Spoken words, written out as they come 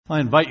I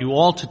invite you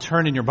all to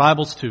turn in your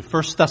Bibles to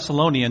 1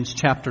 Thessalonians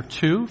chapter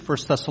 2, 1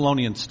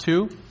 Thessalonians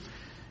 2.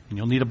 And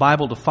you'll need a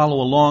Bible to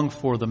follow along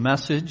for the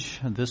message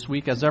this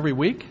week as every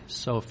week.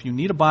 So if you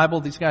need a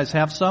Bible, these guys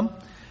have some.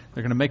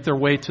 They're going to make their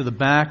way to the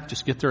back.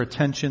 Just get their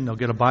attention. They'll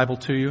get a Bible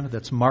to you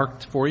that's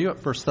marked for you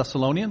at 1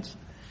 Thessalonians.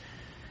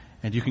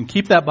 And you can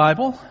keep that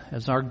Bible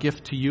as our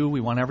gift to you.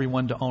 We want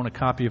everyone to own a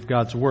copy of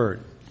God's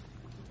Word.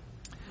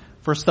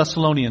 1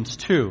 Thessalonians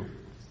 2.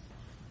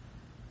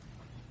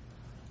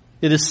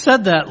 It is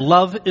said that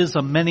love is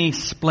a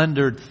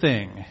many-splendored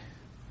thing,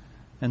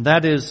 and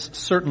that is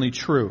certainly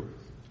true.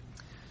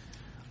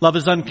 Love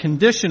is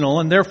unconditional,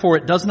 and therefore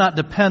it does not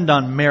depend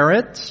on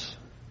merit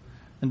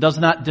and does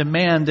not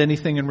demand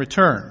anything in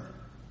return.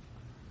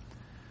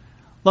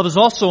 Love is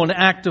also an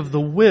act of the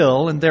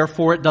will, and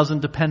therefore it doesn't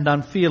depend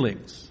on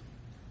feelings.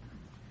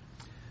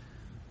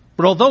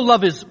 But although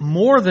love is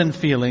more than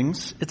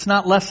feelings, it's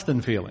not less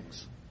than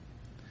feelings.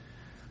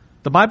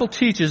 The Bible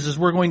teaches, as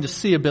we're going to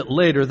see a bit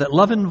later, that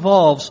love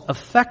involves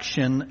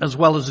affection as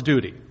well as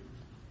duty.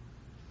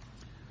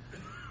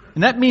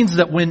 And that means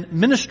that when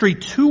ministry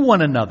to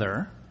one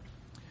another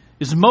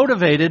is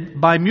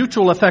motivated by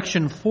mutual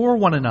affection for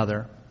one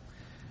another,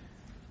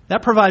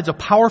 that provides a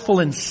powerful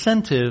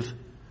incentive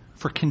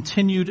for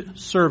continued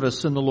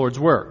service in the Lord's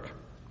work.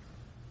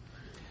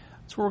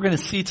 That's what we're going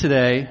to see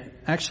today,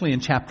 actually in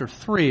chapter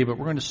 3, but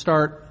we're going to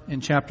start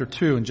in chapter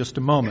 2 in just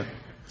a moment.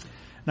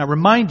 Now,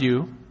 remind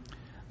you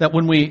that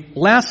when we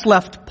last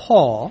left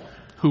Paul,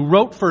 who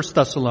wrote 1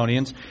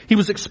 Thessalonians, he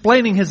was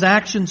explaining his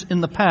actions in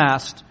the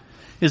past,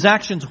 his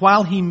actions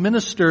while he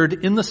ministered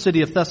in the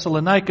city of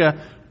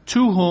Thessalonica,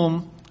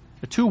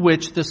 to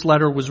which this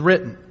letter was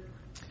written.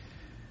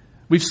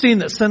 We've seen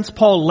that since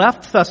Paul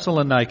left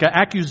Thessalonica,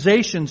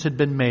 accusations had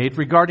been made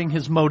regarding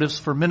his motives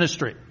for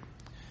ministry.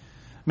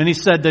 Many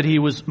said that he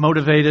was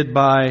motivated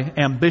by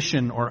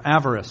ambition or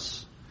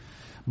avarice,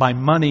 by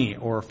money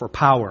or for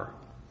power.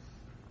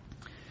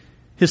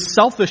 His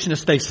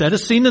selfishness, they said,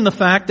 is seen in the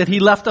fact that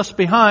he left us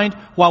behind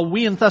while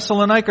we in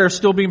Thessalonica are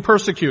still being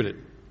persecuted.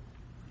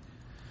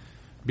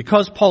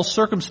 Because Paul's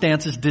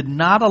circumstances did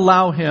not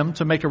allow him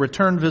to make a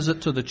return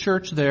visit to the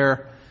church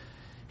there,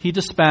 he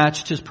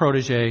dispatched his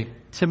protege,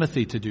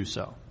 Timothy, to do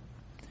so.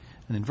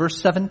 And in verse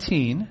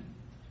 17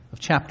 of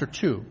chapter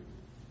 2,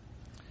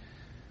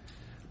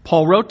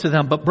 Paul wrote to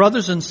them, "But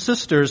brothers and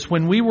sisters,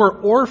 when we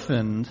were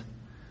orphaned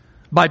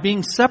by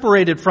being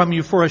separated from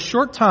you for a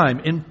short time,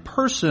 in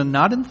person,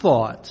 not in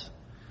thought,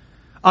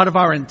 out of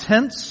our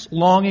intense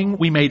longing,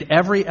 we made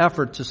every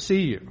effort to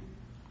see you."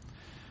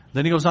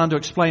 Then he goes on to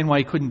explain why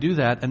he couldn't do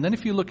that. And then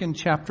if you look in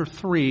chapter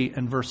 3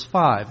 and verse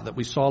 5 that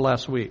we saw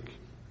last week.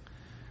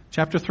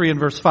 Chapter 3 and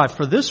verse 5.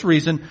 "For this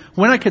reason,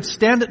 when I could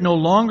stand it no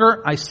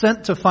longer, I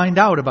sent to find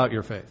out about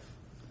your faith.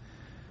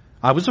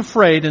 I was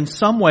afraid in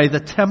some way the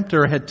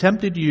tempter had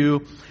tempted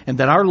you and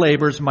that our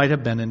labors might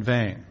have been in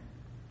vain."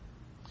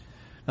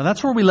 Now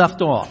that's where we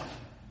left off.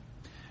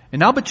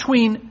 And now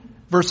between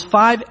verse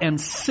 5 and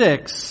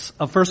 6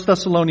 of 1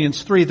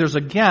 Thessalonians 3, there's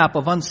a gap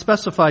of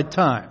unspecified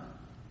time.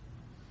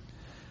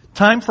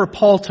 Time for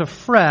Paul to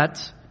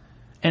fret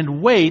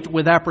and wait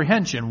with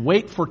apprehension.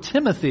 Wait for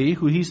Timothy,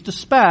 who he's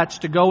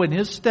dispatched to go in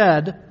his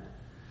stead.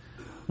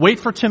 Wait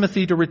for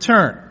Timothy to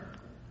return.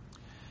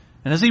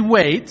 And as he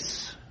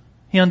waits,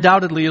 he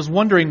undoubtedly is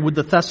wondering, would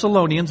the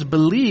Thessalonians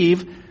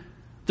believe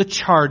the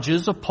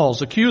charges of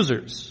Paul's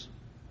accusers?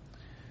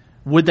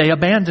 Would they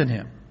abandon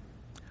him?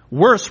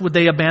 Worse, would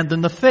they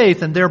abandon the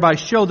faith and thereby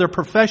show their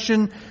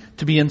profession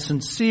to be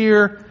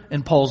insincere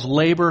and Paul's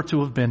labor to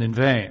have been in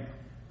vain?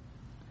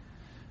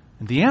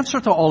 And the answer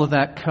to all of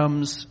that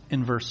comes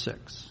in verse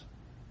 6.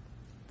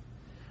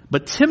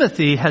 "But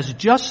Timothy has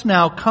just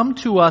now come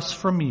to us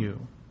from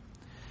you,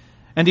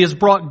 and he has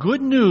brought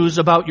good news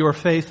about your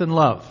faith and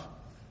love.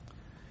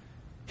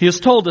 He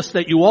has told us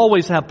that you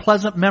always have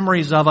pleasant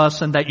memories of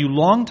us and that you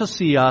long to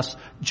see us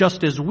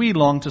just as we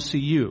long to see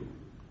you.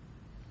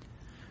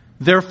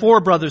 Therefore,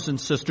 brothers and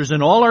sisters,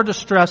 in all our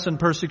distress and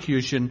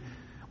persecution,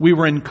 we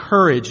were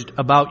encouraged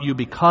about you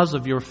because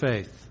of your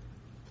faith.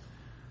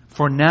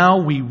 For now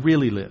we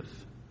really live,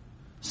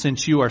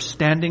 since you are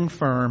standing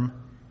firm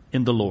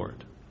in the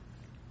Lord."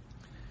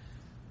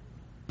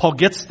 Paul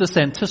gets this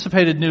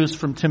anticipated news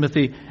from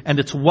Timothy, and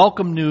it's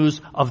welcome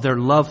news of their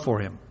love for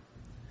him.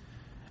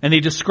 And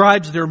he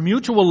describes their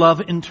mutual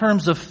love in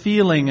terms of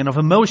feeling and of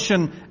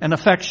emotion and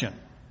affection.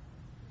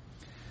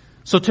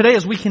 So today,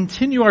 as we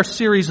continue our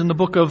series in the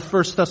book of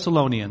 1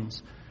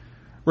 Thessalonians,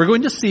 we're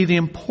going to see the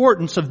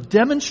importance of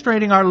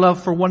demonstrating our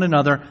love for one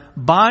another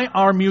by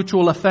our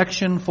mutual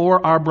affection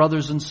for our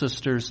brothers and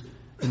sisters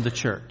in the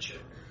church.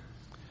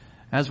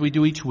 As we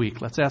do each week,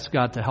 let's ask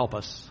God to help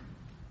us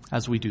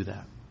as we do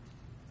that.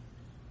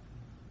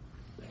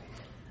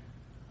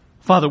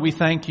 Father, we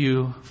thank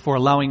you for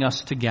allowing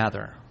us to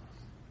gather.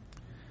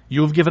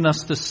 You have given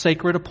us this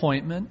sacred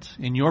appointment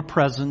in your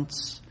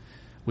presence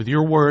with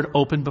your word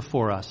open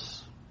before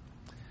us.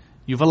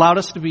 You've allowed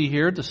us to be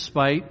here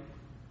despite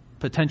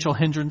potential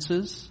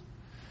hindrances,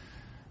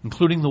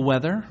 including the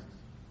weather.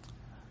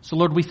 So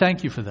Lord, we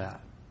thank you for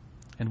that.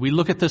 And we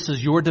look at this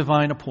as your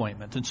divine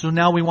appointment. And so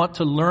now we want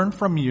to learn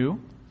from you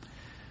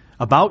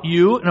about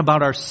you and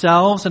about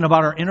ourselves and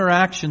about our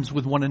interactions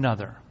with one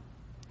another.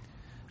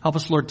 Help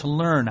us, Lord, to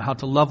learn how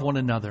to love one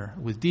another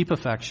with deep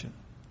affection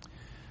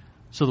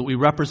so that we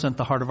represent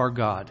the heart of our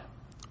God.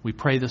 We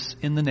pray this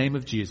in the name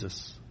of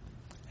Jesus.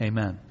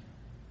 Amen.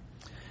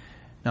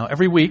 Now,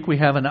 every week we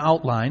have an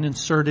outline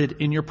inserted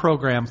in your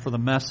program for the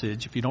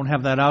message. If you don't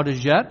have that out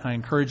as yet, I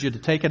encourage you to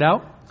take it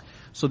out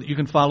so that you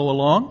can follow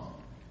along.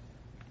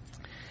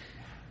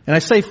 And I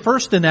say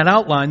first in that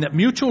outline that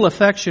mutual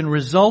affection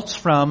results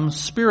from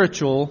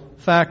spiritual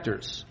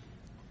factors.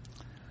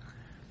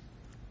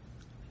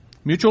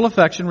 Mutual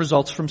affection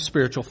results from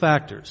spiritual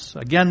factors.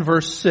 Again,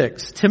 verse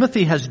 6,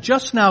 Timothy has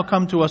just now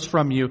come to us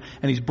from you,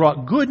 and he's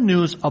brought good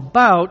news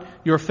about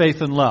your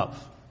faith and love.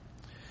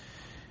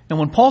 And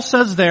when Paul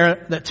says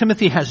there that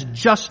Timothy has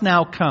just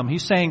now come,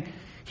 he's saying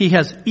he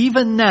has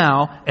even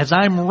now, as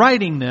I'm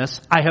writing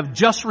this, I have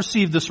just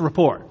received this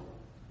report.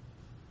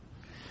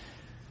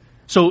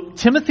 So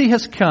Timothy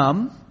has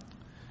come.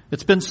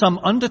 It's been some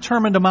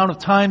undetermined amount of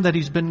time that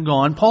he's been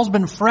gone. Paul's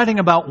been fretting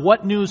about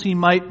what news he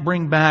might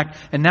bring back,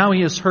 and now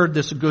he has heard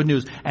this good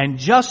news. And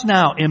just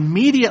now,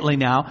 immediately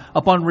now,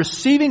 upon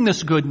receiving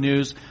this good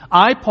news,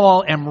 I,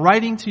 Paul, am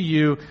writing to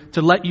you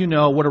to let you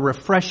know what a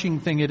refreshing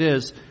thing it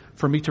is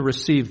for me to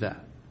receive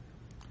that.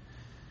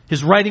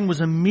 His writing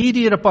was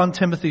immediate upon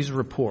Timothy's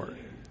report.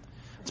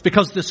 It's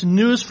because this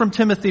news from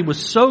Timothy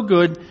was so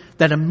good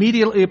that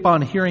immediately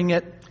upon hearing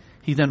it,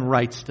 he then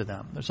writes to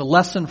them. There's a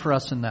lesson for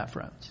us in that,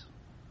 friends.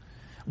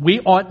 We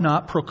ought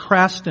not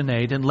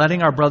procrastinate in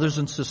letting our brothers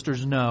and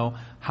sisters know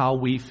how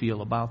we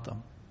feel about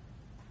them.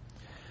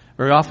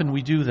 Very often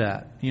we do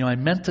that. I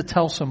meant to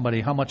tell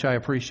somebody how much I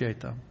appreciate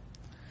them,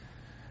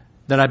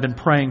 that I've been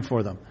praying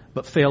for them,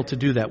 but failed to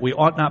do that. We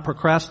ought not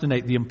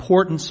procrastinate. The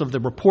importance of the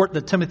report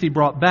that Timothy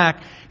brought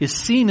back is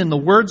seen in the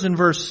words in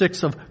verse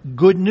 6 of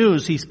good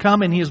news. He's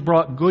come and he has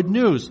brought good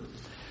news.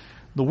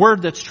 The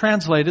word that's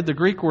translated, the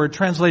Greek word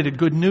translated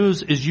good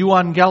news, is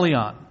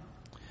euangelion.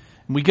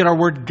 And we get our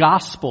word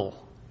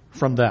gospel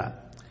from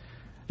that.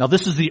 Now,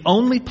 this is the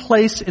only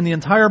place in the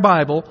entire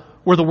Bible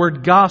where the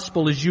word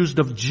gospel is used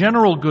of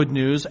general good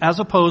news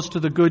as opposed to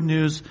the good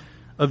news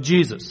of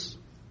Jesus.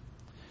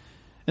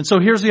 And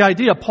so here's the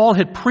idea. Paul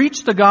had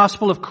preached the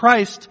gospel of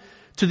Christ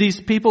to these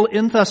people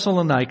in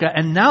Thessalonica,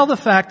 and now the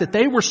fact that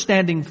they were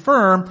standing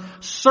firm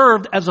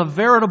served as a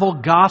veritable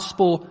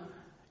gospel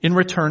in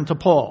return to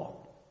Paul.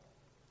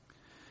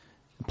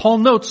 Paul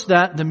notes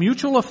that the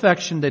mutual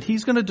affection that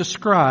he's going to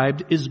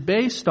describe is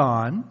based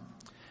on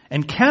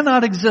and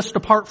cannot exist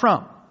apart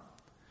from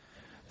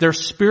their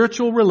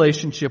spiritual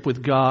relationship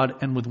with God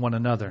and with one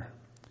another.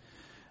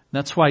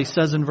 That's why he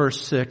says in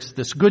verse 6,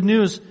 this good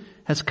news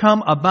has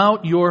come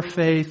about your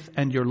faith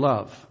and your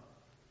love.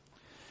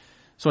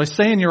 So I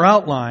say in your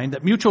outline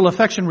that mutual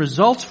affection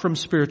results from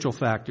spiritual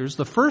factors,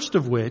 the first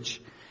of which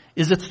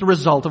is it's the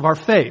result of our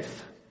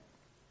faith.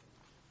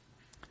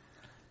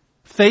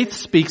 Faith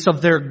speaks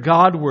of their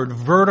Godward,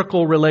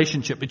 vertical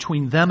relationship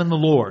between them and the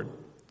Lord.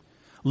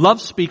 Love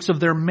speaks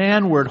of their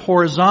manward,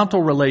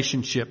 horizontal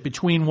relationship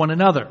between one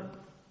another.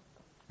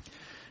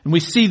 And we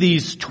see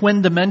these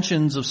twin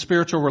dimensions of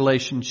spiritual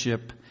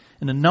relationship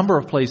in a number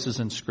of places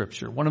in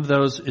Scripture. One of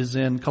those is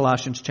in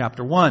Colossians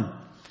chapter 1,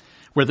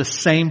 where the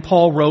same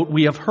Paul wrote,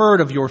 "We have heard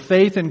of your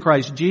faith in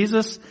Christ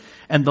Jesus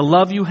and the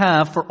love you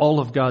have for all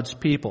of God's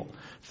people."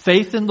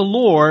 Faith in the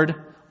Lord,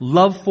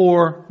 love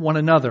for one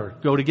another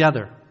go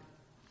together.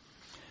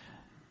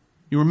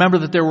 You remember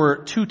that there were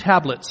 2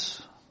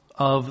 tablets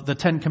of the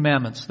 10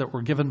 Commandments that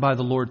were given by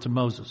the Lord to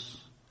Moses.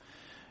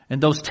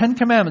 And those 10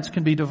 Commandments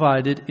can be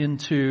divided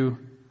into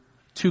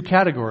 2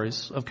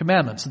 categories of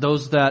commandments.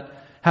 Those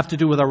that have to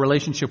do with our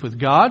relationship with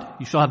God.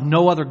 You shall have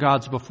no other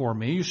gods before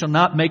me. You shall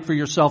not make for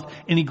yourself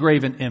any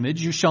graven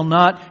image. You shall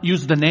not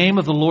use the name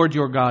of the Lord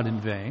your God in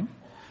vain.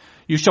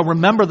 You shall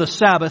remember the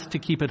Sabbath to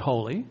keep it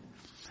holy.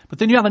 But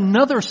then you have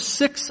another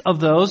 6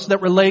 of those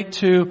that relate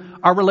to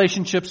our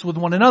relationships with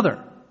one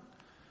another.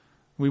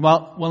 We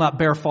will not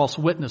bear false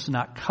witness,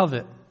 not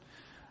covet,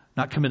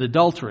 not commit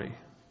adultery,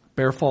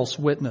 bear false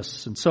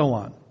witness, and so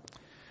on.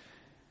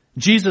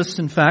 Jesus,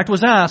 in fact,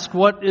 was asked,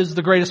 what is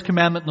the greatest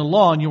commandment in the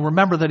law? And you'll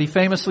remember that he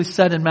famously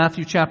said in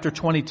Matthew chapter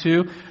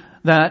 22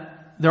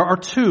 that there are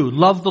 2.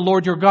 Love the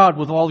Lord your God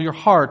with all your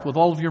heart, with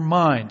all of your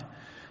mind,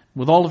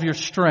 with all of your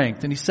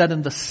strength. And he said,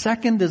 and the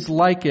second is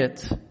like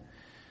it,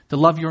 to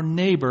love your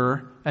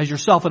neighbor as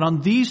yourself. And on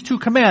these 2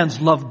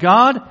 commands, love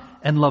God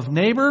and love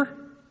neighbor,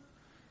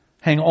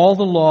 hang all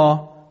the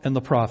law and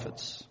the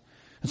prophets.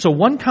 And so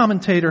one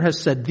commentator has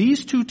said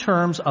these 2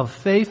 terms of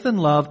faith and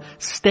love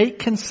state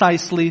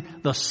concisely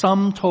the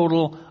sum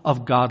total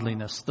of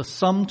godliness, the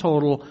sum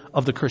total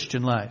of the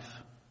Christian life.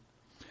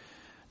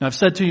 Now, I've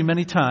said to you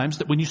many times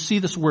that when you see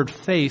this word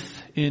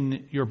faith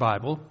in your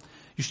Bible,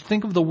 you should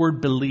think of the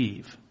word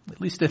believe.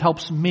 At least it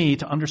helps me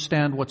to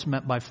understand what's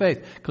meant by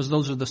faith, because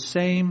those are the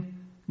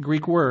same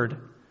Greek word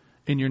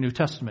in your New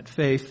Testament,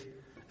 faith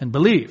and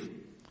believe.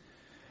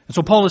 And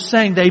so Paul is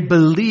saying they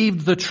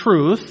believed the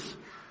truth,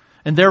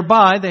 And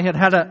thereby they had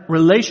had a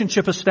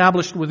relationship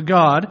established with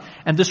God,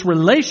 and this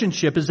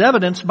relationship is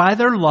evidenced by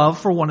their love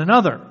for one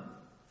another.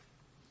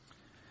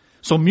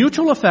 So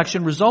mutual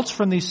affection results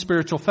from these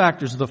spiritual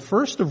factors, the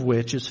first of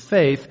which is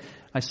faith.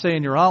 I say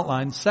in your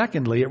outline,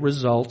 secondly,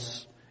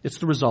 it's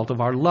the result of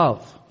our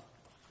love.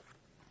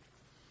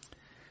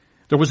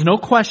 There was no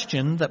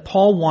question that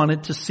Paul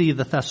wanted to see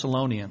the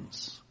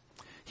Thessalonians.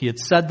 He had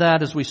said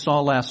that, as we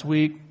saw last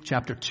week,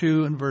 chapter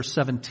 2 and verse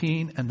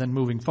 17, and then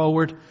moving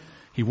forward.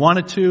 He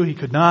wanted to, he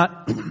could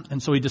not,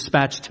 and so he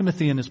dispatched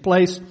Timothy in his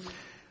place. There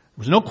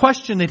was no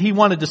question that he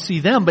wanted to see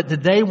them, but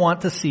did they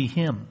want to see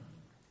him?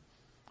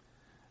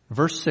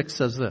 Verse 6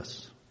 says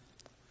this: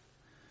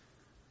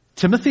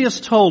 Timothy has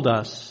told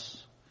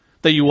us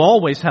that you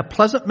always have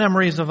pleasant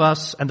memories of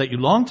us and that you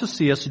long to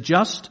see us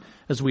just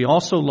as we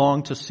also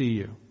long to see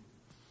you.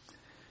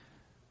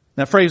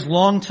 That phrase,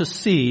 long to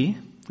see,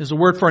 is a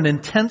word for an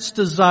intense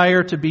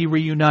desire to be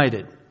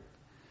reunited.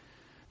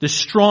 This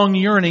strong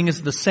yearning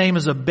is the same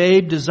as a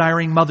babe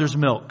desiring mother's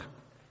milk.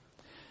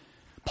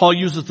 Paul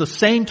uses the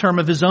same term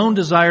of his own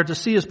desire to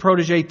see his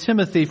protege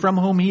Timothy, from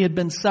whom he had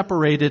been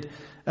separated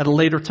at a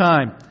later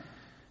time.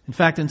 In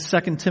fact, in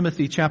 2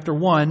 Timothy chapter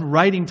 1,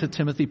 writing to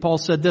Timothy, Paul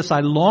said this: I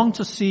long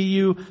to see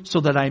you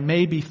so that I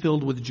may be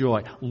filled with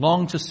joy.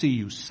 Long to see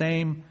you.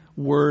 Same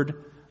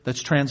word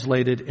that's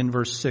translated in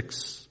verse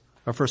 6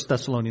 of 1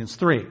 Thessalonians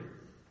 3.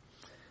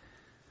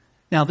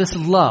 Now, this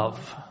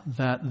love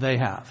that they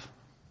have,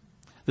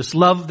 this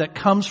love that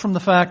comes from the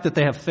fact that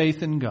they have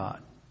faith in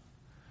God,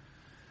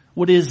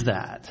 what is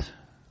that?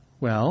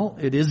 Well,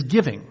 it is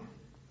giving.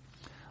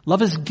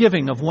 Love is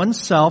giving of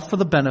oneself for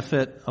the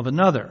benefit of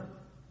another.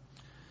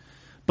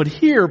 But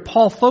here,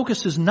 Paul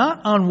focuses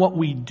not on what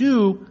we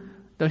do,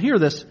 now hear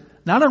this,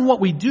 not on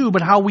what we do,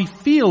 but how we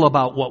feel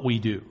about what we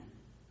do.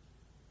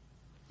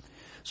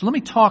 So let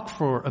me talk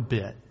for a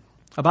bit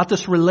about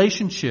this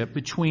relationship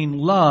between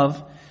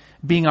love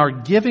being our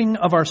giving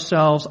of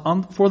ourselves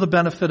for the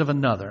benefit of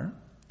another.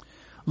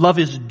 Love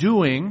is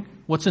doing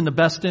what's in the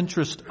best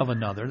interest of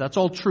another. That's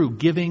all true,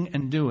 giving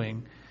and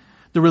doing.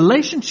 The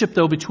relationship,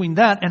 though, between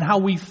that and how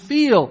we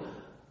feel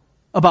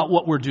about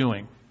what we're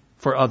doing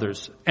for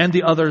others and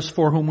the others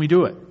for whom we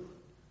do it.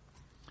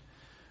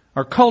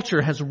 Our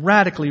culture has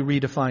radically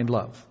redefined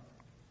love.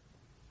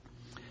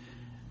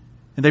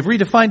 And they've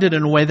redefined it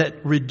in a way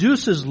that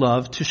reduces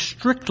love to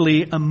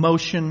strictly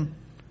emotion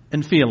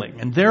and feeling.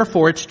 And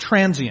therefore, it's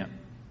transient.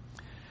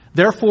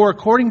 Therefore,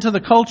 according to the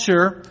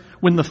culture,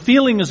 when the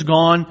feeling is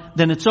gone,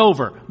 then it's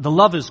over. The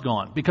love is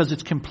gone, because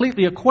it's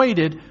completely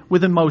equated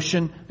with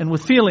emotion and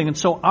with feeling. And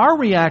so our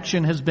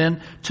reaction has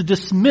been to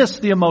dismiss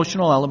the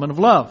emotional element of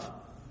love.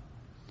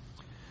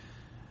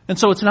 And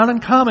so it's not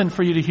uncommon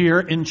for you to hear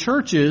in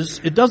churches,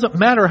 it doesn't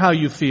matter how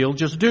you feel,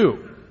 just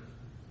do.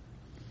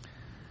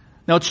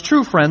 Now, it's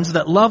true, friends,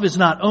 that love is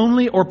not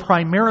only or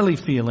primarily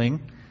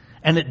feeling,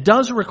 and it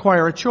does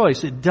require a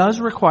choice. It does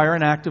require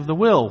an act of the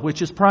will,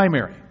 which is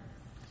primary.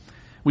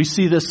 We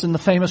see this in the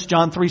famous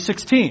John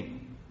 3:16.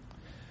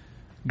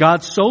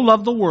 God so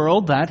loved the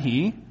world that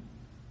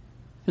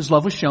his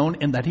love was shown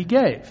in that he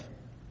gave.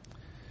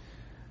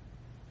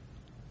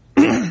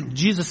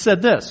 Jesus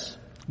said this: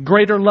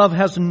 greater love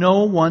has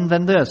no one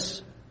than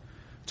this,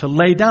 to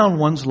lay down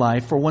one's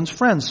life for one's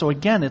friends. So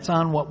again, it's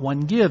on what one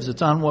gives.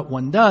 It's on what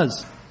one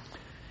does.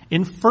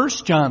 In 1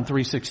 John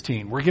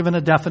 3:16, we're given a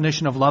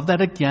definition of love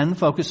that again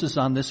focuses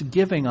on this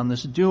giving, on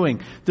this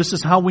doing. This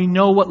is how we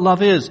know what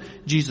love is.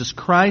 Jesus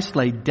Christ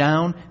laid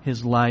down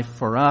his life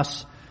for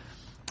us.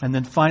 And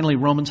then finally,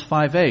 Romans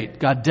 5:8.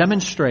 God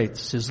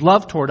demonstrates his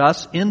love toward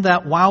us in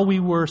that while we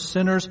were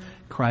sinners,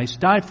 Christ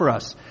died for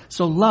us.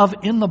 So love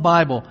in the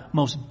Bible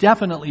most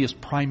definitely is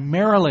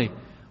primarily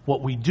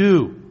what we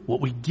do,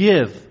 what we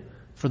give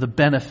for the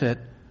benefit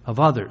of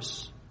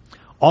others.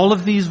 All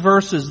of these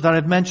verses that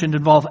I've mentioned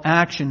involve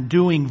action,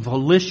 doing,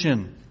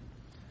 volition.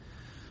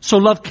 So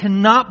love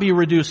cannot be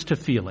reduced to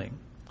feeling.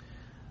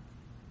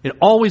 It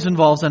always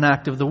involves an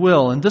act of the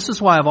will. And this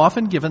is why I've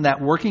often given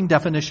that working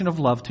definition of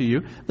love to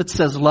you that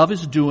says love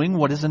is doing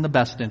what is in the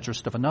best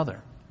interest of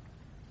another.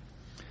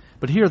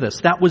 But hear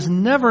this, that was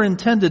never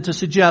intended to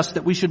suggest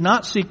that we should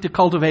not seek to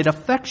cultivate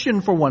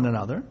affection for one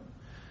another,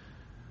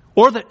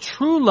 or that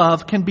true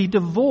love can be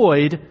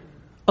devoid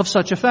of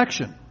such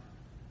affection.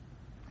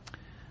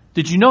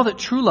 Did you know that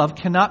true love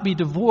cannot be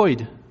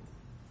devoid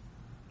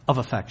of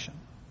affection?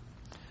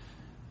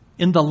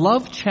 In the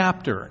love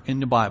chapter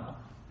in the Bible,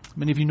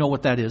 many of you know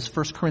what that is,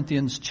 1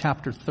 Corinthians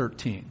chapter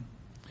 13.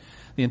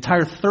 The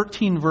entire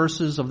 13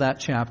 verses of that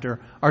chapter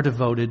are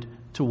devoted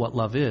to what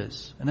love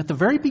is. And at the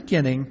very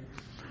beginning,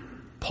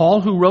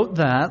 Paul, who wrote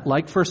that,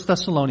 like 1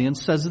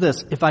 Thessalonians, says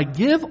this: if I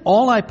give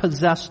all I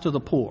possess to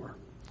the poor,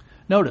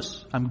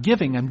 notice, I'm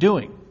giving, I'm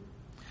doing.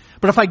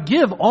 But if I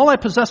give all I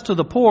possess to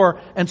the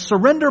poor and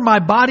surrender my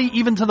body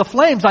even to the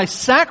flames, I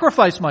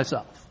sacrifice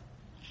myself.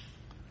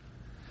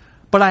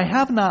 But I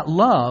have not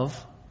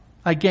love,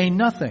 I gain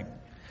nothing.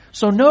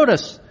 So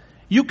notice,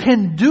 you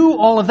can do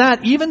all of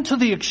that even to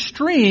the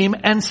extreme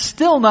and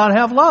still not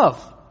have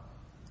love,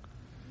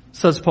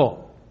 says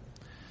Paul.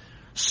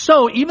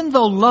 So even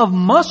though love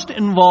must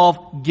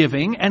involve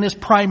giving and is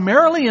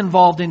primarily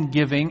involved in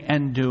giving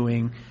and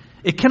doing,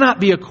 it cannot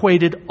be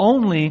equated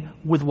only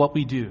with what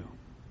we do.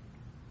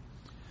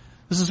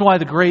 This is why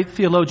the great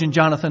theologian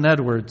Jonathan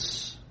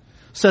Edwards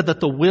said that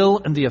the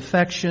will and the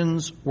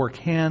affections work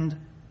hand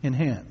in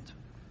hand.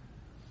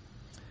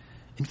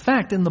 In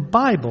fact, in the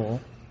Bible,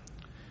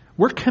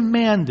 we're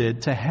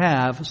commanded to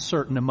have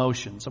certain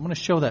emotions. I'm going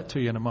to show that to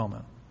you in a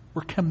moment.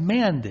 We're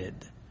commanded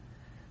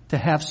to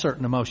have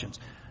certain emotions.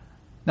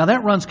 Now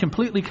that runs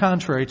completely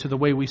contrary to the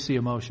way we see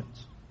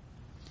emotions.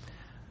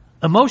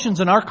 Emotions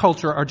in our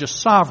culture are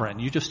just sovereign.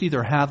 You just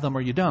either have them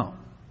or you don't.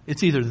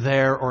 It's either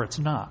there or it's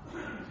not.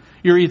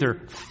 You're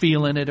either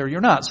feeling it or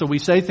you're not. So we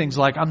say things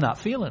like, I'm not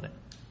feeling it.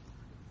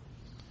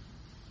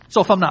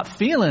 So if I'm not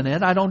feeling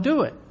it, I don't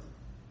do it.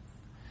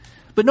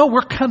 But no,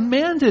 we're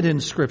commanded in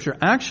Scripture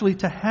actually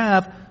to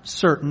have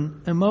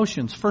certain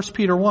emotions. 1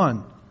 Peter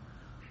 1.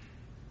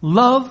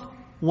 Love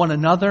one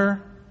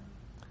another.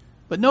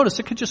 But notice,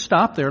 it could just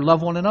stop there.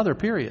 Love one another,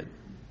 period.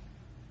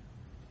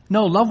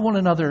 No, love one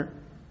another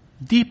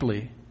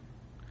deeply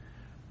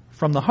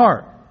from the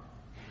heart.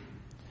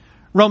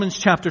 Romans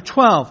chapter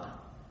 12.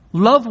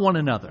 Love one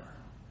another.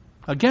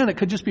 Again, it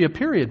could just be a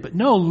period. But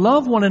no,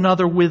 love one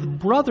another with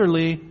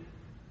brotherly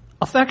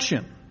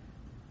affection.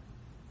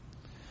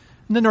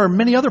 And then there are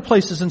many other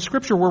places in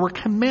Scripture where we're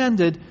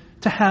commanded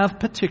to have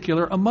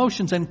particular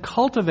emotions and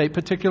cultivate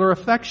particular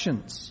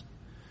affections.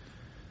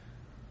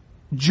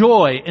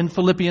 Joy in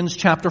Philippians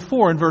chapter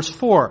 4 and verse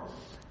 4.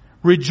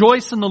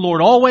 Rejoice in the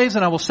Lord always,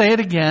 and I will say it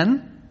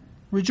again,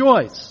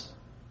 rejoice.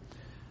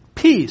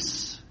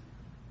 Peace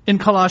in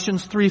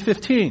Colossians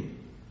 3:15.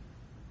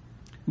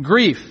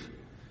 Grief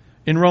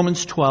in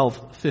Romans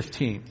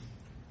 12:15.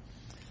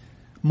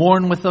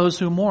 Mourn with those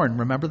who mourn.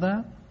 Remember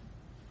that?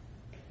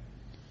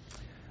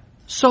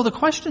 So the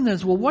question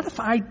is, well, what if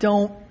I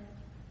don't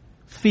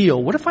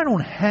feel, what if I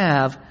don't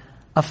have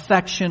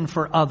affection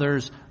for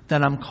others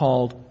that I'm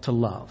called to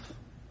love?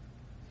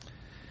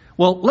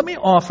 Well, let me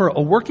offer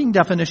a working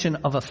definition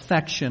of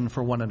affection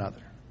for one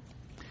another.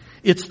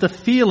 It's the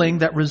feeling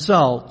that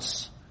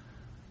results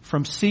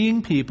from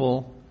seeing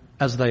people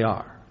as they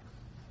are.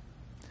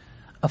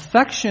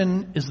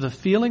 Affection is the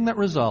feeling that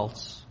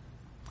results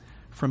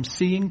from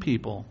seeing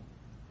people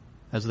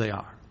as they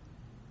are.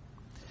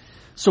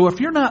 So if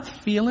you're not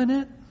feeling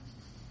it,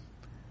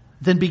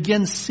 then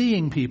begin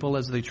seeing people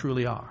as they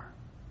truly are.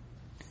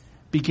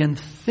 Begin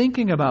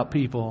thinking about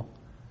people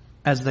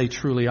as they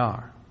truly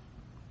are.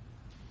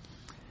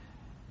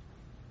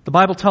 The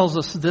Bible tells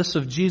us this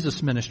of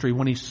Jesus' ministry.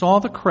 When he saw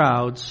the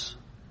crowds,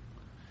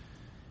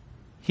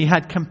 he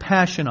had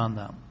compassion on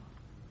them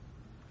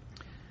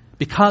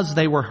because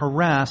they were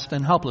harassed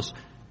and helpless.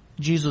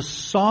 Jesus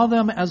saw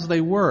them as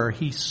they were.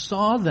 He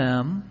saw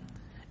them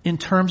in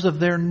terms of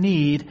their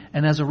need,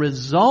 and as a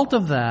result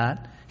of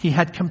that, he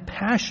had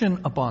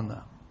compassion upon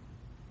them.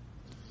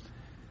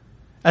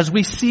 As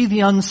we see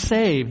the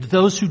unsaved,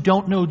 those who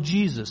don't know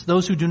Jesus,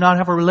 those who do not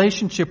have a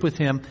relationship with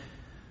him,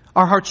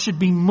 our hearts should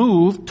be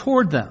moved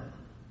toward them.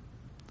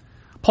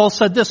 Paul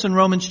said this in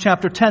Romans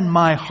chapter 10,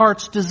 my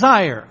heart's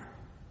desire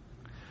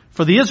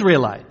for the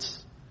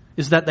Israelites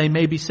is that they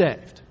may be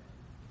saved.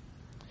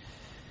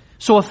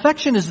 So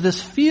affection is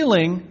this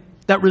feeling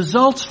that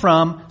results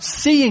from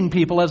seeing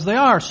people as they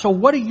are. So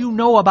what do you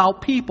know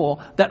about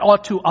people that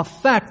ought to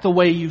affect the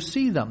way you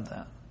see them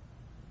then?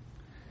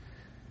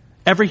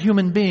 Every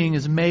human being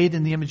is made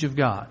in the image of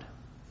God.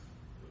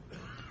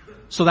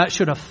 So that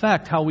should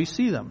affect how we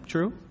see them,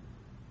 true?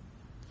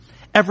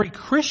 Every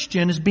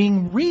Christian is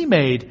being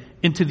remade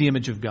into the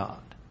image of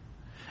God.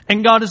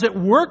 And God is at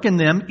work in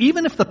them,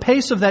 even if the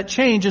pace of that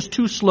change is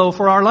too slow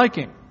for our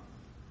liking.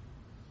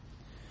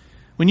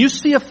 When you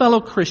see a fellow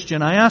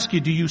Christian, I ask you,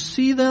 do you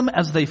see them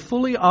as they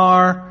fully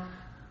are,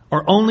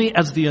 or only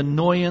as the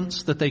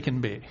annoyance that they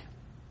can be?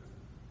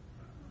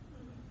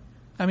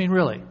 I mean,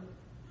 really.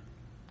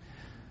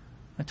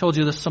 I told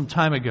you this some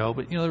time ago,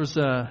 but there was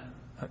a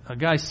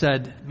guy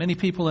said, many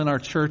people in our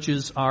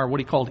churches are what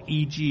he called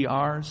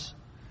EGRs.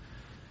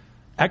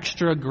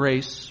 Extra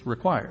grace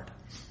required.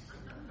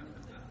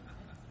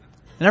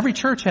 And every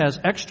church has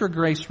extra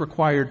grace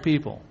required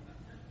people.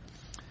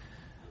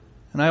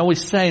 And I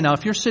always say, now,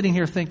 if you're sitting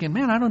here thinking,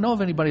 man, I don't know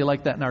of anybody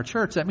like that in our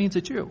church, that means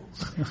it's you.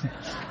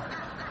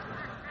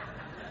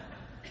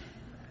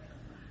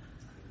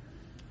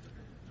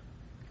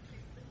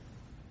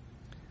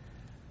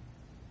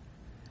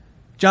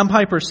 John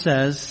Piper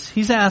says,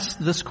 he's asked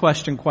this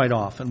question quite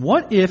often.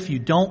 What if you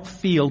don't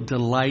feel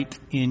delight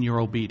in your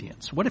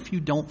obedience? What if you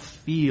don't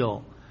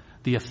feel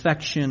the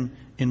affection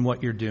in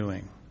what you're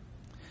doing?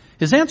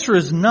 His answer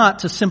is not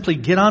to simply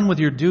get on with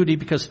your duty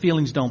because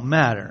feelings don't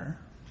matter.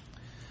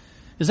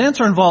 His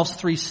answer involves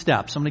 3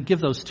 steps. I'm going to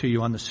give those to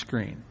you on the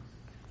screen.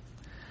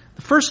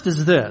 The first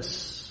is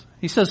this.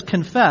 He says,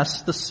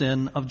 confess the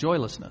sin of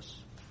joylessness.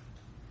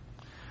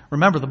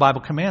 Remember, the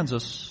Bible commands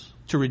us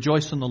to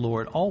rejoice in the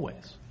Lord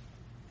always.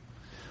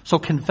 So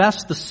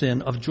confess the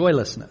sin of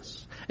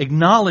joylessness.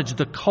 Acknowledge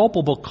the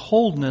culpable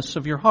coldness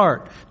of your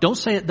heart. Don't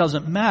say it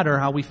doesn't matter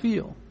how we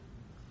feel.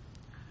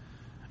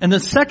 And then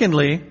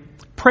secondly,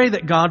 pray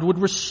that God would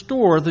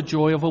restore the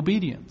joy of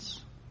obedience.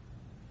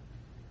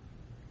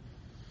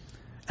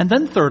 And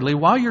then thirdly,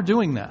 while you're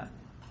doing that,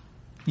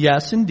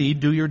 yes, indeed,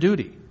 do your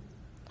duty.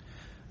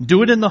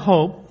 Do it in the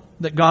hope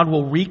that God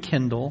will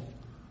rekindle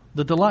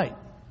the delight.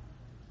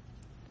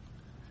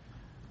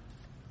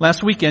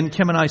 Last weekend,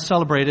 Kim and I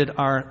celebrated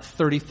our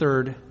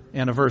 33rd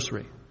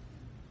anniversary.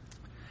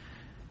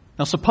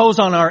 Now suppose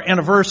on our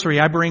anniversary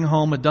I bring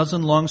home a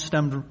dozen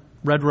long-stemmed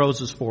red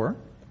roses for her.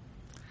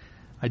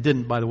 I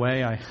didn't, by the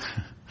way.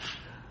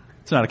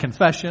 It's not a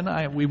confession.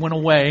 We went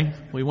away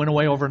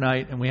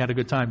overnight and we had a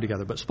good time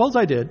together. But suppose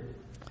I did.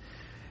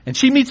 And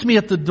she meets me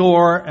at the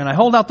door and I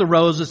hold out the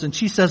roses and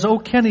she says, "Oh,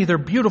 Kenny, they're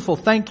beautiful.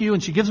 Thank you."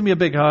 And she gives me a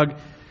big hug.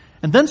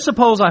 And then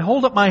suppose I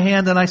hold up my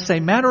hand and I say,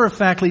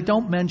 matter-of-factly,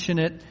 "Don't mention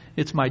it.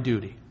 It's my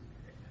duty."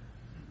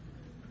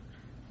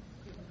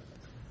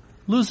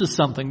 Loses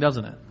something,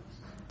 doesn't it?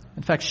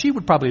 In fact, she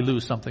would probably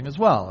lose something as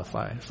well if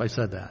I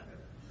said that.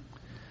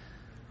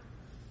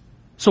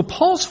 So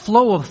Paul's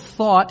flow of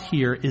thought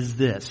here is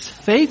this.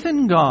 Faith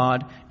in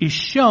God is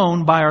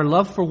shown by our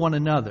love for one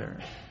another.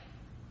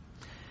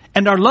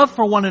 And our love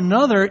for one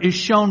another is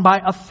shown by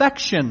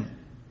affection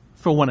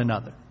for one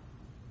another.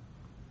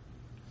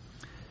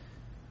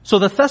 So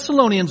the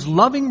Thessalonians'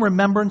 loving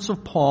remembrance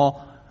of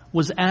Paul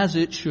was as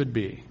it should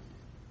be.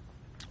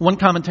 One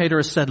commentator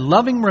has said,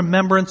 loving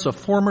remembrance of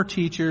former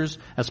teachers,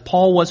 as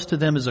Paul was to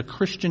them, is a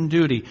Christian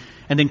duty.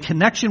 And in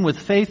connection with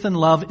faith and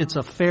love, it's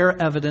a fair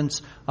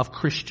evidence of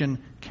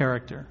Christian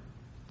character.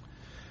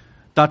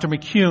 Dr.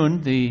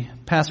 McCune, the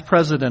past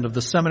president of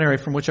the seminary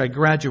from which I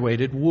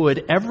graduated,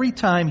 would, every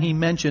time he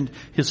mentioned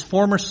his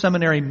former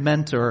seminary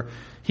mentor,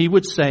 he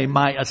would say,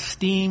 "My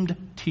esteemed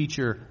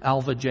teacher,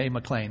 Alva J.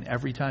 McLean."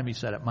 Every time he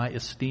said it, "My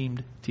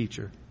esteemed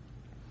teacher."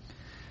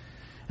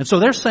 And so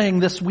they're saying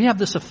this, we have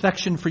this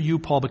affection for you,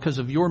 Paul, because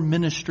of your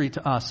ministry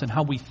to us and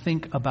how we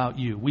think about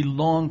you. We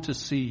long to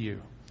see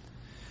you.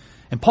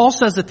 And Paul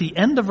says at the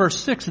end of verse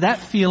 6, that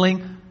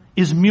feeling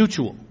is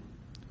mutual.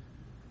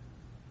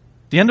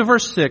 The end of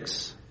verse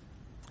 6,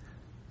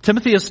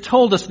 Timothy has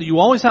told us that you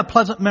always have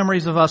pleasant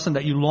memories of us and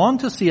that you long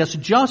to see us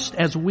just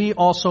as we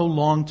also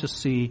long to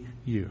see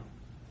you.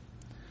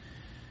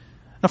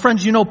 Now,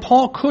 friends, you know,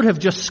 Paul could have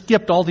just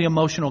skipped all the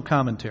emotional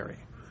commentary.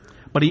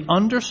 But he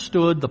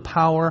understood the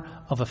power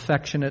of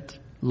affectionate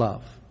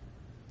love.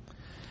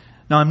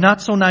 Now, I'm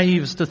not so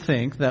naive as to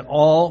think that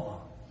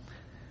all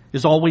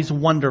is always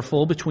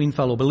wonderful between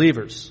fellow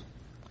believers.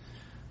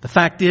 The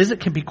fact is, it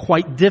can be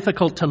quite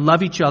difficult to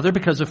love each other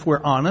because if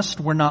we're honest,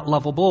 we're not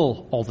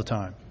lovable all the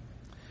time.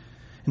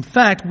 In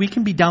fact, we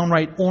can be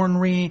downright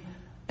ornery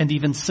and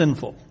even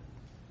sinful.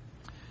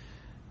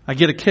 I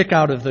get a kick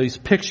out of these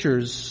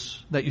pictures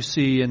that you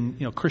see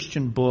in,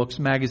 Christian books,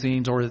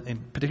 magazines, or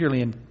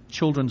particularly in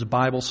children's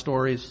Bible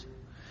stories.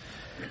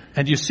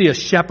 And you see a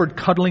shepherd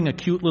cuddling a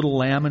cute little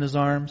lamb in his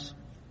arms.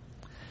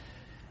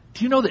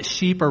 Do you know that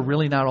sheep are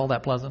really not all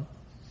that pleasant?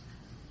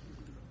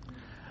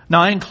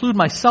 Now, I include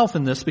myself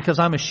in this because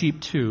I'm a sheep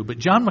too. But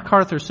John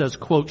MacArthur says,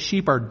 quote,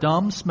 "Sheep are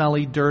dumb,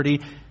 smelly,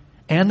 dirty,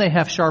 and they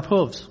have sharp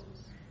hooves."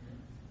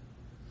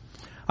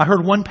 I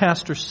heard one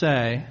pastor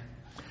say,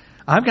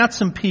 "I've got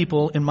some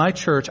people in my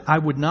church I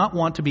would not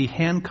want to be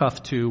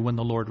handcuffed to when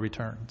the Lord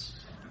returns."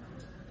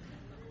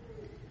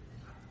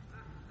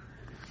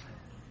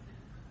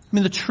 I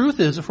mean, the truth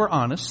is, if we're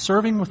honest,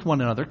 serving with one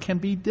another can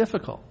be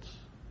difficult.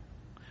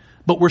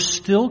 But we're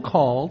still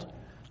called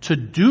to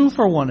do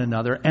for one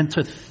another and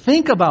to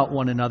think about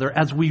one another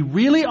as we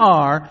really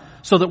are,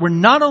 so that we're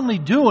not only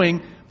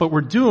doing, but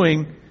we're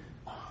doing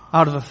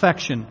out of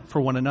affection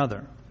for one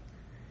another.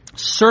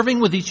 Serving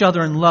with each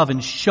other in love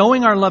and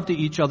showing our love to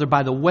each other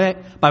by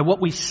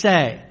what we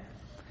say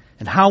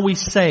and how we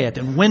say it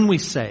and when we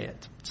say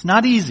it. It's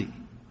not easy,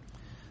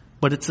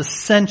 but it's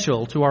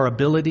essential to our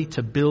ability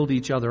to build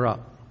each other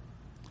up.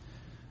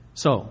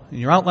 So, in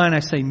your outline,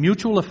 I say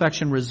mutual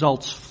affection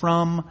results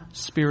from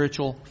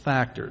spiritual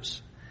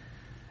factors.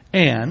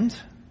 And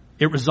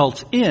it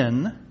results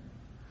in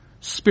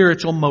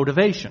spiritual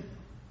motivation.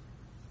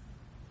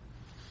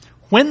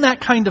 When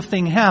that kind of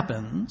thing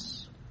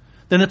happens,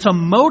 then it's a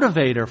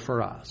motivator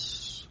for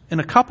us in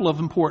a couple of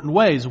important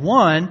ways.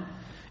 One,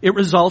 it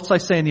results, I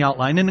say in the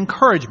outline, in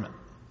encouragement.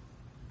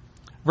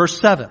 Verse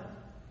 7.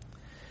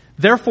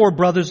 "Therefore,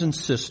 brothers and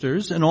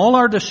sisters, in all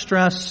our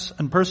distress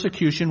and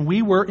persecution,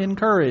 we were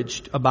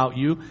encouraged about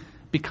you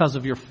because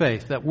of your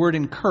faith." That word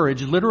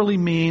encourage literally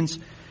means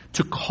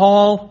to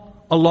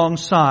call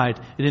alongside.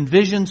 It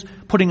envisions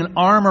putting an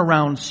arm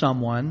around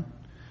someone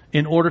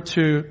in order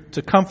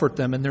to comfort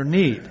them in their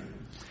need.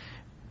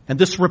 And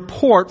this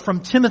report from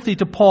Timothy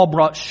to Paul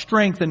brought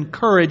strength and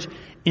courage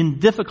in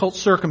difficult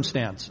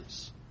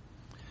circumstances.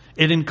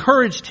 It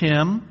encouraged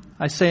him,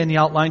 I say in the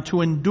outline,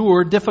 to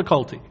endure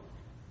difficulty.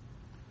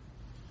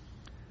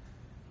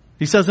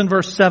 He says in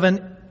verse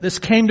 7, "This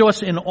came to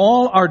us in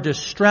all our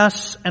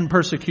distress and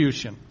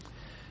persecution."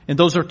 And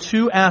those are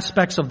two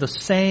aspects of the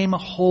same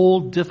whole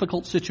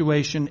difficult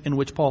situation in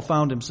which Paul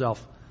found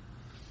himself.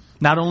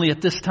 Not only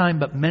at this time,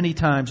 but many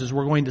times, as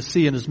we're going to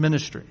see in his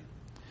ministry.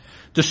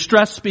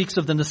 Distress speaks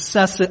of the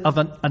necessity of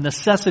a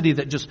necessity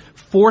that just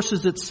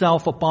forces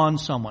itself upon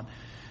someone.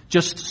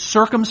 Just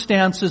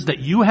circumstances that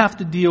you have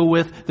to deal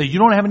with, that you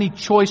don't have any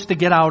choice to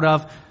get out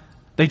of.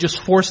 They just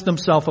force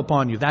themselves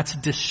upon you. That's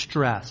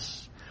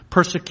distress.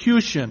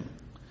 Persecution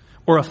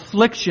or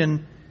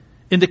affliction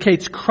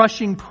indicates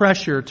crushing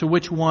pressure to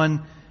which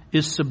one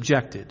is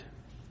subjected.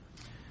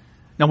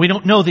 Now, we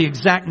don't know the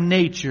exact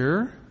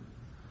nature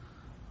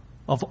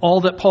of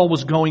all that Paul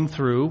was going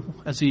through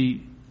as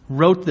he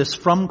wrote this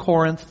from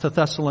Corinth to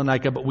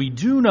Thessalonica, but we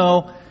do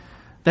know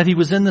that he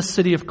was in the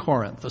city of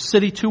Corinth, a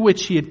city to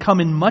which he had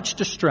come in much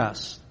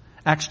distress.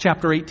 Acts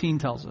chapter 18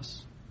 tells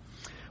us.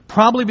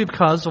 Probably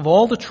because of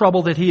all the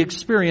trouble that he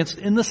experienced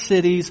in the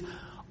cities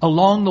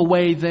along the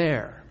way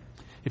there.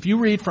 If you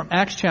read from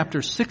Acts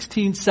chapter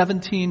 16,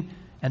 17,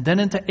 and then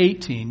into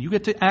 18, you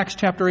get to Acts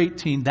chapter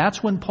 18,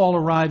 that's when Paul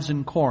arrives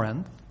in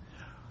Corinth,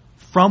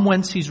 from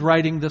whence he's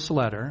writing this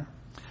letter.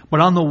 But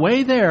on the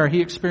way there,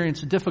 he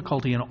experienced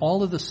difficulty in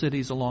all of the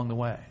cities along the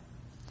way.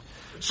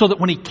 So that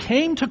when he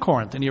came to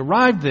Corinth and he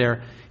arrived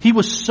there, he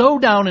was so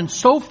down and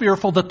so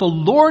fearful that the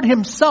Lord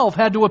himself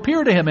had to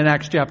appear to him in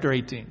Acts chapter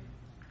 18.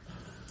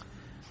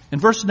 In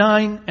verse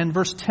 9 and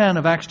verse 10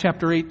 of Acts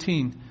chapter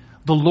 18,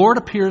 the Lord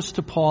appears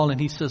to Paul and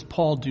he says,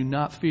 Paul, do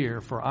not fear,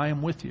 for I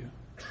am with you.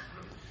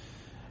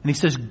 And he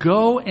says,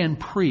 go and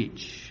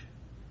preach,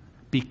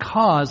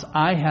 because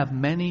I have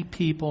many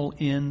people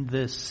in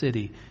this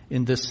city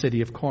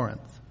of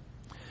Corinth.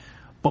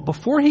 But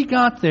before he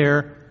got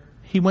there,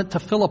 he went to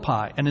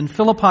Philippi, and in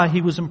Philippi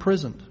he was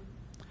imprisoned.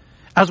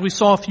 As we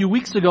saw a few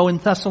weeks ago in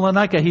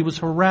Thessalonica, he was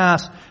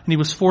harassed and he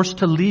was forced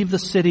to leave the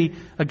city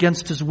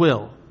against his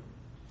will.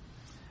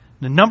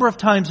 And a number of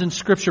times in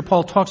Scripture,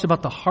 Paul talks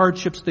about the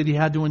hardships that he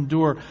had to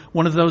endure.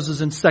 One of those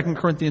is in 2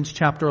 Corinthians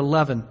chapter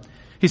 11.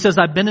 He says,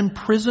 I've been in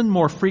prison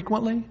more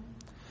frequently,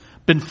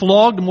 been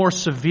flogged more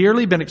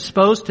severely, been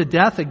exposed to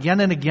death again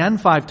and again.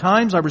 5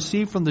 times I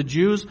received from the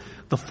Jews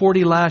the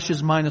 40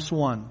 lashes minus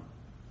 1.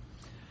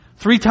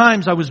 3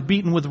 times I was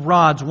beaten with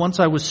rods. Once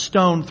I was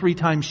stoned. 3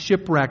 times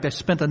shipwrecked. I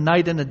spent a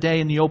night and a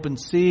day in the open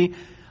sea.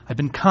 I've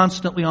been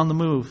constantly on the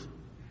move.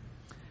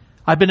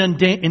 I've been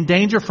in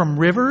danger from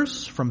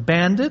rivers, from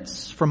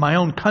bandits, from my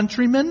own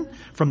countrymen,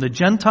 from the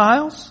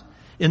Gentiles,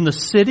 in the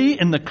city,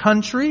 in the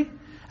country,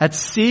 at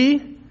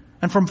sea,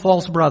 and from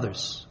false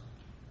brothers.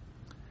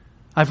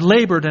 I've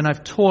labored and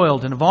I've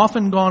toiled and have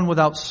often gone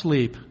without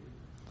sleep.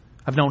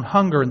 I've known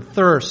hunger and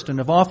thirst and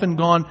have often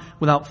gone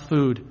without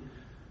food.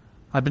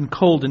 I've been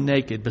cold and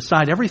naked.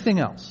 Beside everything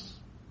else,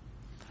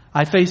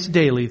 I face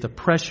daily the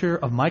pressure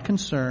of my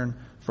concern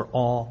for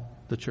all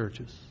the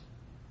churches.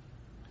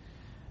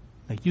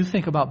 Now you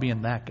think about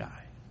being that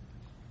guy.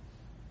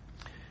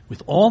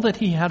 With all that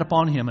he had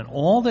upon him and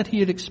all that he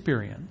had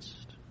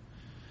experienced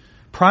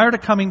prior to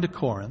coming to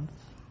Corinth,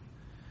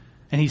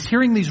 and he's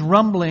hearing these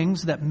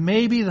rumblings that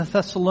maybe the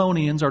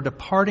Thessalonians are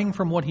departing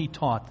from what he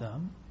taught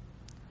them.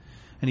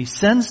 And he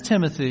sends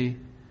Timothy,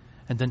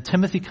 and then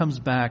Timothy comes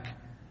back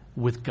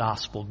with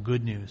gospel,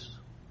 good news,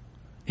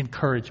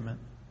 encouragement.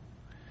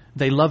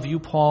 They love you,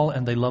 Paul,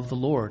 and they love the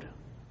Lord.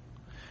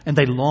 And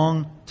they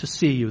long to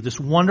see you. This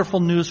wonderful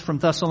news from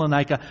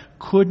Thessalonica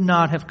could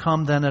not have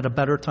come then at a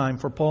better time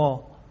for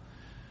Paul.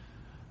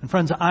 And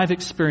friends, I've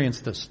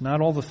experienced this.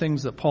 Not all the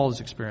things that Paul has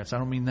experienced. I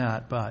don't mean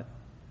that, but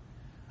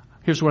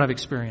here's what I've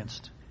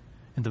experienced.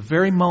 In the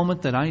very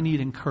moment that I need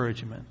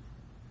encouragement,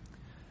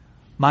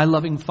 my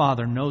loving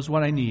Father knows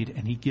what I need,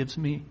 and He gives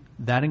me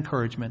that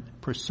encouragement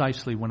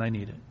precisely when I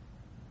need it.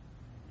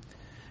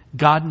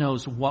 God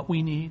knows what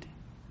we need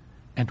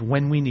and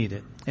when we need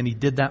it, and He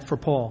did that for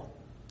Paul.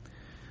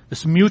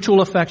 This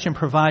mutual affection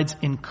provides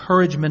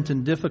encouragement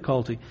in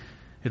difficulty.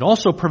 It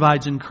also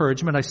provides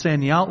encouragement, I say in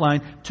the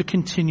outline, to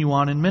continue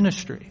on in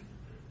ministry.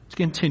 To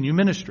continue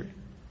ministry.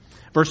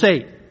 Verse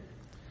 8.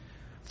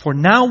 For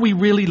now we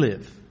really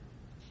live,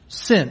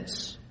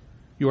 since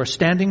you are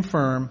standing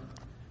firm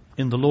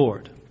in the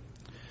Lord.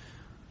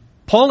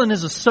 Paul and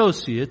his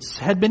associates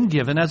had been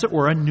given, as it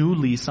were, a new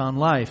lease on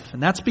life.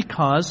 And that's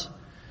because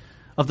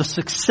of the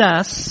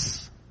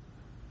success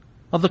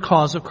of the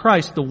cause of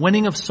Christ, the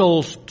winning of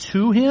souls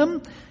to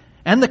Him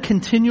and the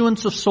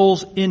continuance of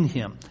souls in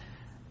Him.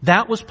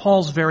 That was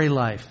Paul's very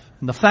life.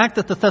 And the fact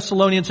that the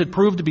Thessalonians had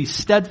proved to be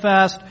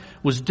steadfast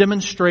was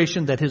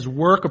demonstration that his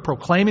work of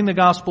proclaiming the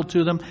gospel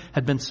to them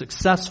had been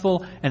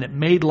successful, and it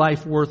made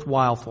life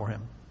worthwhile for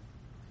him.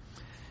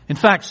 In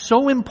fact,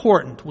 so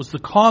important was the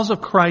cause of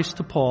Christ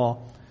to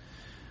Paul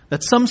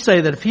that some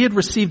say that if he had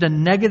received a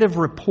negative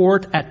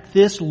report at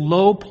this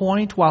low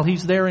point while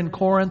he's there in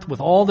Corinth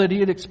with all that he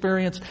had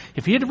experienced,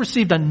 if he had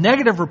received a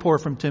negative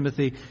report from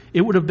Timothy,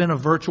 it would have been a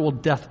virtual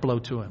death blow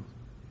to him.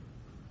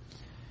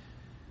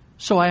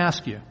 So I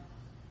ask you,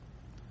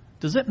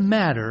 does it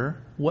matter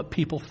what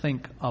people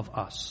think of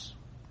us?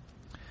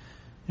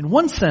 In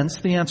one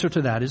sense, the answer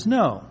to that is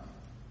no.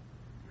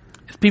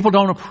 If people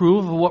don't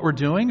approve of what we're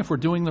doing, if we're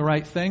doing the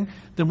right thing,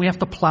 then we have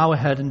to plow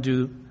ahead and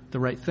do the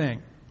right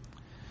thing.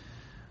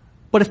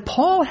 But if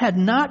Paul had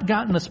not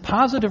gotten this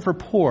positive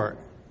report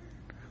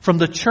from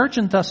the church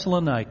in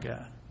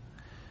Thessalonica,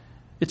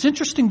 it's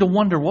interesting to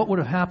wonder what would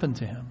have happened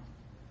to him.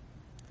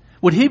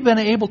 Would he have been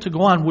able to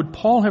go on? Would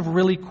Paul have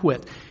really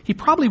quit? He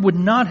probably would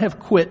not have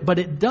quit, but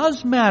it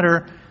does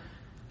matter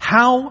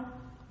how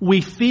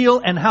we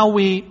feel and how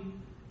we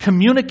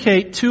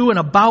communicate to and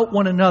about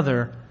one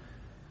another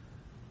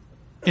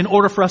in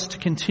order for us to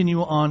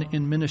continue on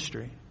in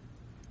ministry.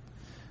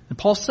 And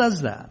Paul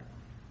says that.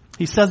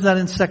 He says that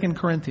in 2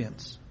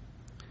 Corinthians.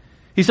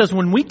 He says,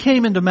 when we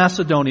came into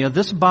Macedonia,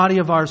 this body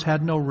of ours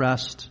had no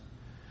rest.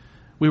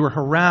 We were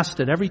harassed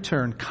at every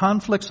turn,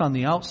 conflicts on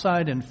the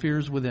outside and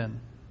fears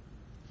within.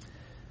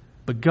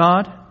 But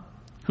God,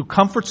 who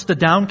comforts the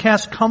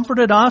downcast,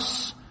 comforted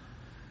us,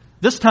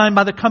 this time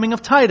by the coming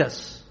of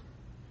Titus.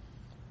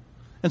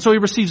 And so he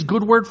receives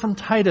good word from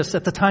Titus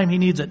at the time he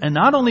needs it. And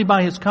not only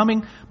by his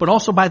coming, but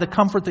also by the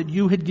comfort that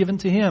you had given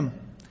to him.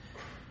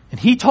 And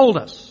he told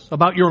us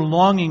about your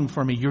longing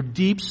for me, your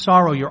deep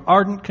sorrow, your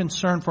ardent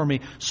concern for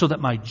me, so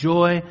that my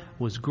joy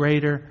was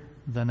greater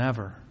than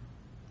ever.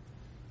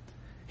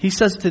 He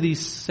says to these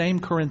same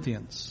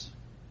Corinthians,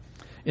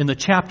 in the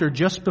chapter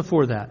just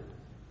before that,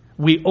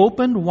 we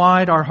opened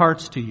wide our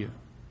hearts to you.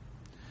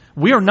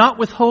 We are not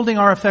withholding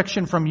our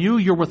affection from you.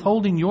 You're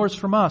withholding yours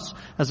from us.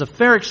 As a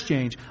fair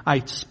exchange, I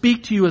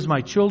speak to you as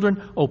my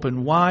children.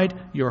 Open wide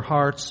your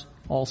hearts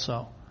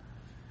also.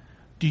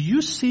 Do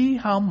you see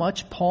how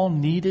much Paul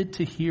needed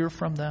to hear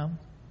from them?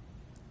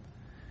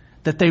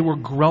 That they were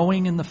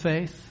growing in the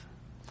faith?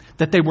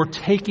 That they were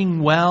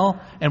taking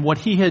well and what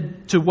he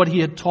had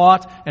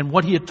taught, and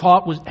what he had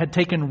taught had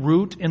taken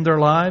root in their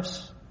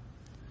lives?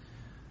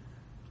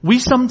 We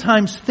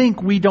sometimes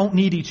think we don't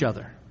need each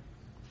other.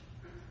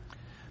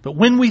 But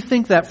when we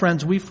think that,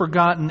 friends, we've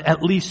forgotten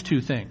at least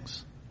two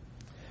things.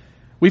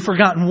 We've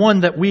forgotten, one,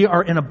 that we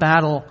are in a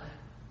battle,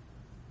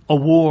 a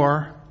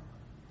war,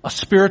 a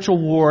spiritual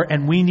war,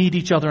 and we need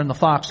each other in the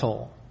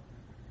foxhole.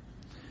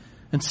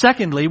 And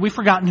secondly, we've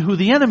forgotten who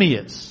the enemy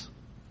is.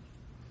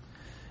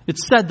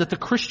 It's said that the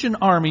Christian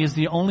army is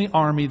the only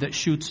army that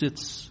shoots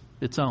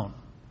its own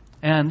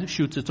and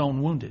shoots its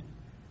own wounded.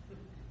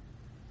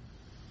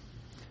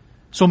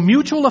 So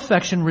mutual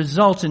affection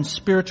results in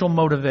spiritual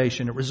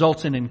motivation. It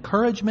results in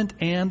encouragement,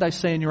 and I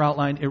say in your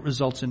outline, it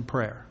results in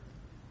prayer.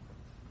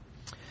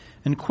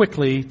 And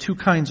quickly, two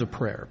kinds of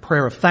prayer.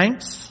 Prayer of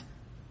thanks.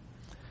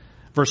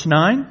 Verse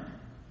 9.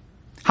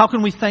 How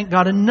can we thank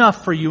God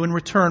enough for you in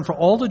return for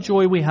all the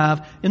joy we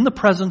have in the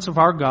presence of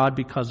our God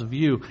because of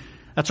you?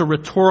 That's a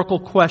rhetorical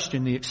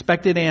question, the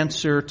expected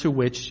answer to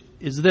which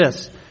is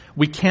this: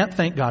 we can't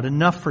thank God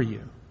enough for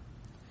you.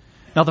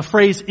 Now the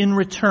phrase in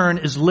return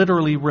is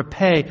literally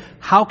repay.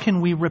 How can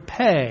we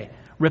repay?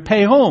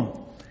 Repay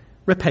whom?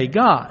 Repay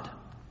God.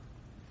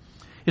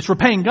 It's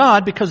repaying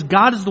God because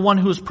God is the one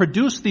who has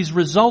produced these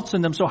results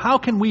in them. So how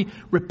can we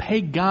repay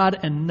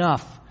God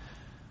enough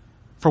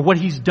for what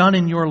He's done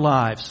in your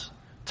lives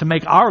to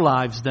make our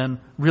lives then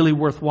really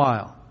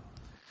worthwhile?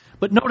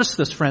 But notice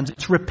this, friends.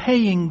 It's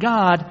repaying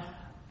God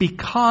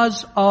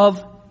because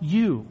of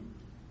you.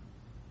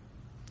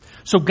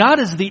 So God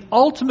is the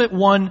ultimate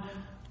one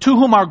to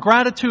whom our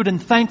gratitude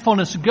and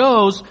thankfulness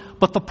goes,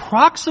 but the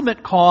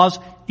proximate cause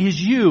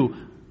is you.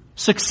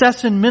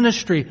 Success in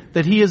ministry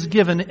that He has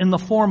given in the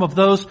form of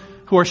those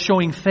who are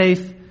showing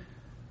faith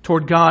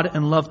toward God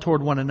and love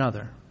toward one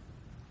another.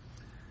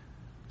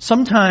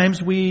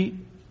 Sometimes we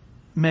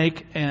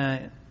make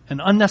an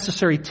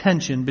unnecessary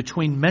tension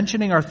between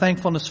mentioning our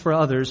thankfulness for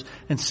others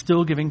and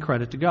still giving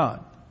credit to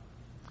God.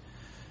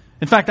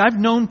 In fact, I've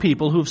known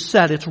people who've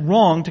said it's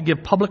wrong to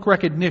give public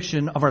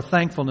recognition of our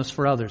thankfulness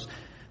for others.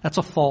 That's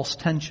a false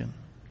tension.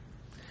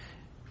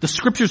 The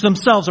Scriptures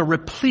themselves are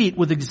replete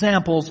with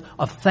examples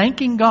of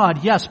thanking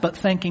God, yes, but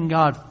thanking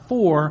God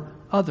for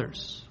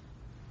others.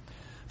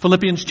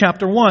 Philippians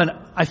chapter 1,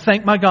 I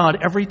thank my God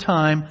every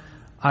time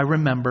I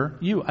remember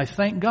you. I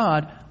thank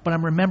God, but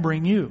I'm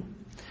remembering you.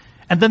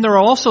 And then there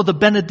are also the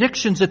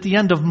benedictions at the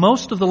end of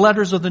most of the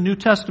letters of the New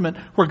Testament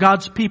where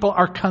God's people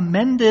are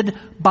commended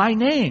by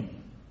name.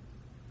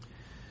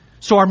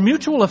 So our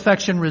mutual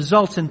affection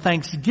results in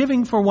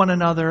thanksgiving for one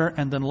another,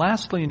 and then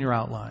lastly in your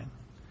outline,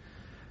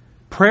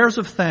 prayers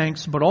of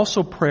thanks, but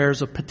also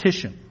prayers of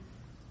petition.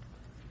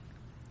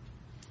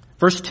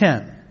 Verse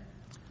 10,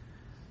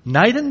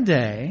 night and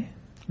day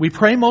we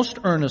pray most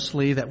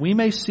earnestly that we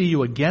may see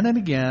you again and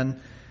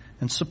again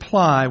and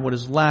supply what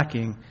is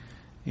lacking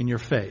in your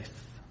faith.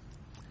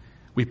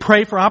 We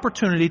pray for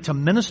opportunity to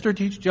minister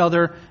to each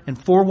other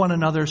and for one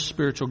another's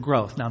spiritual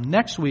growth. Now,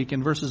 next week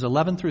in verses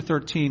 11 through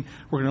 13,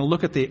 we're going to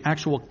look at the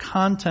actual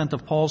content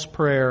of Paul's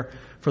prayer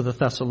for the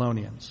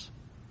Thessalonians.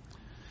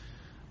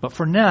 But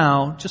for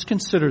now, just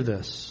consider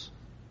this.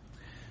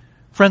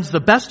 Friends, the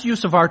best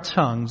use of our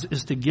tongues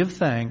is to give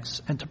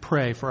thanks and to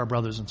pray for our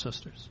brothers and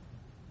sisters.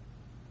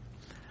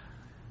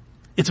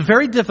 It's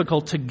very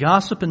difficult to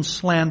gossip and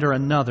slander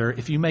another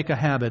if you make a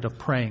habit of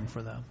praying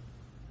for them.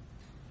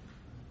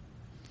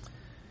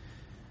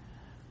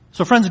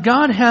 So friends,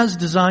 God has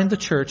designed the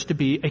church to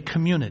be a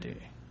community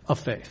of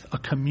faith, a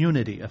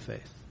community of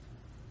faith.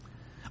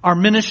 Our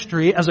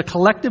ministry as a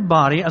collective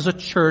body, as a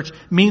church,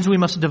 means we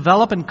must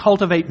develop and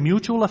cultivate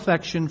mutual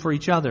affection for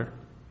each other.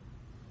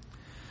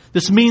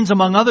 This means,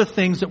 among other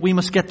things, that we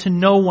must get to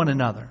know one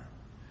another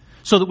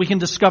so that we can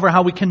discover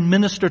how we can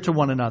minister to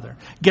one another,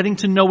 getting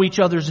to know each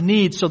other's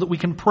needs so that we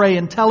can pray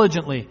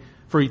intelligently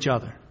for each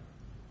other.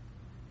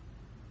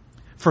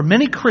 For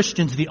many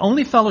Christians, the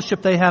only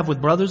fellowship they have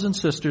with brothers and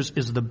sisters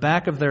is the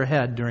back of their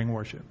head during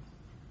worship.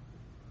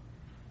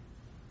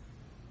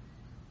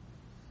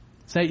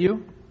 Is that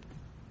you?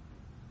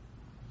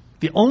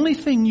 The only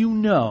thing you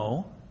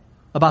know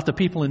about the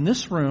people in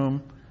this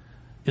room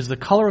is the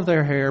color of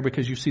their hair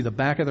because you see the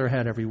back of their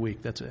head every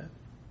week. That's it.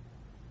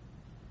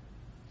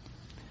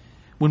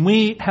 When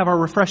we have our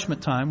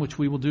refreshment time, which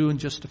we will do in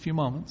just a few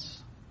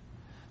moments,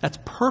 that's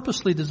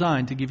purposely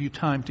designed to give you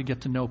time to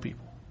get to know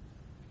people.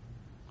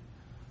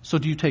 So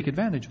do you take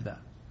advantage of that?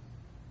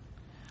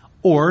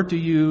 Or do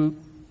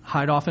you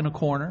hide off in a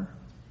corner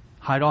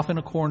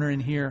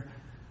and hear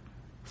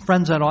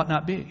friends that ought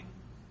not be?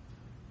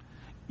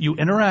 You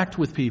interact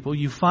with people,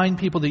 you find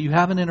people that you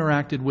haven't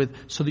interacted with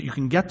so that you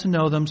can get to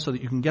know them, so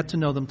that you can get to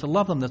know them to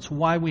love them. That's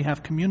why we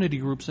have community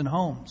groups in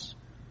homes.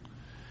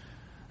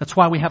 That's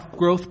why we have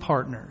growth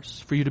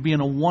partners, for you to be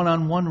in a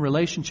one-on-one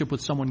relationship with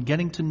someone,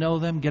 getting to know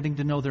them, getting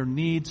to know their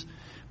needs,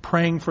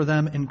 praying for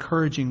them,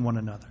 encouraging one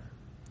another.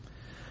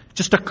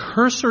 Just a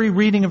cursory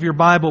reading of your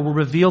Bible will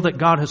reveal that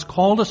God has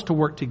called us to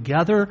work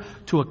together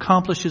to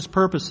accomplish His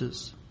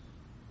purposes.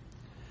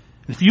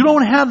 If you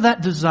don't have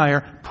that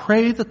desire,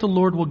 pray that the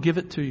Lord will give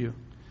it to you.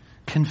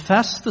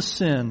 Confess the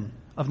sin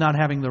of not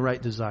having the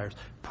right desires.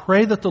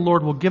 Pray that the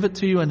Lord will give it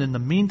to you, and in the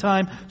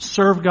meantime,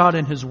 serve God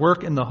in His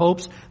work in the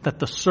hopes that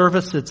the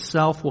service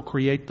itself will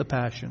create the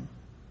passion.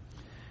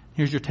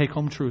 Here's your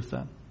take-home truth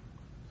then.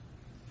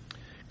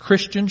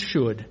 Christians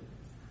should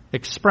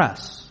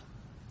express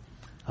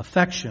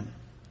affection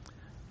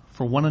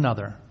for one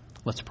another.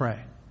 Let's pray.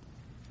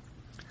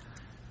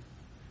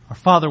 Our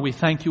Father, we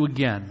thank you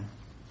again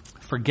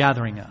for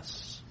gathering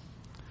us,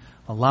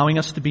 allowing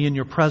us to be in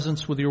your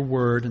presence with your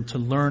word and to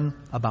learn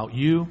about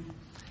you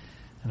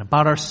and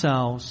about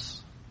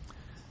ourselves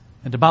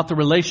and about the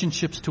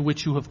relationships to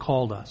which you have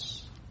called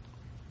us.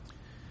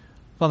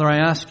 Father, I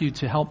ask you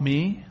to help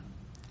me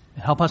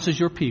and help us as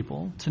your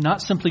people to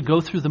not simply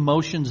go through the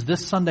motions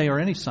this Sunday or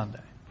any Sunday.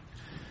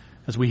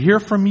 As we hear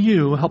from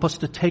you, help us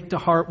to take to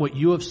heart what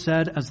you have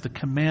said as the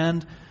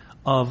command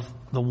of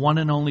the one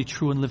and only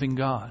true and living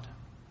God,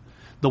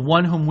 the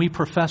one whom we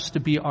profess to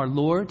be our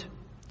Lord.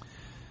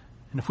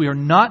 And if we are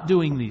not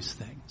doing these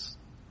things,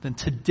 then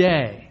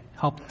today,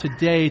 help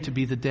today to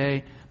be the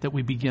day that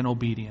we begin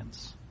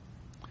obedience.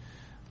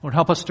 Lord,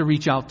 help us to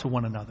reach out to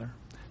one another,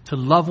 to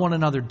love one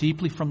another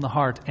deeply from the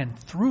heart, and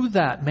through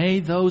that, may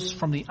those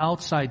from the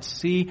outside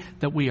see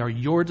that we are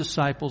your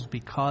disciples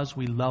because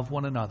we love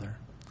one another.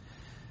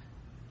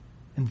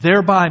 And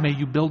thereby may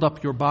you build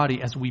up your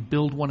body as we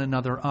build one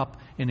another up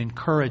in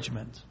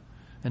encouragement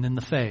and in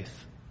the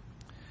faith.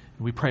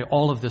 And we pray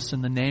all of this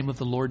in the name of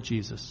the Lord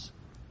Jesus.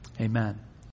 Amen.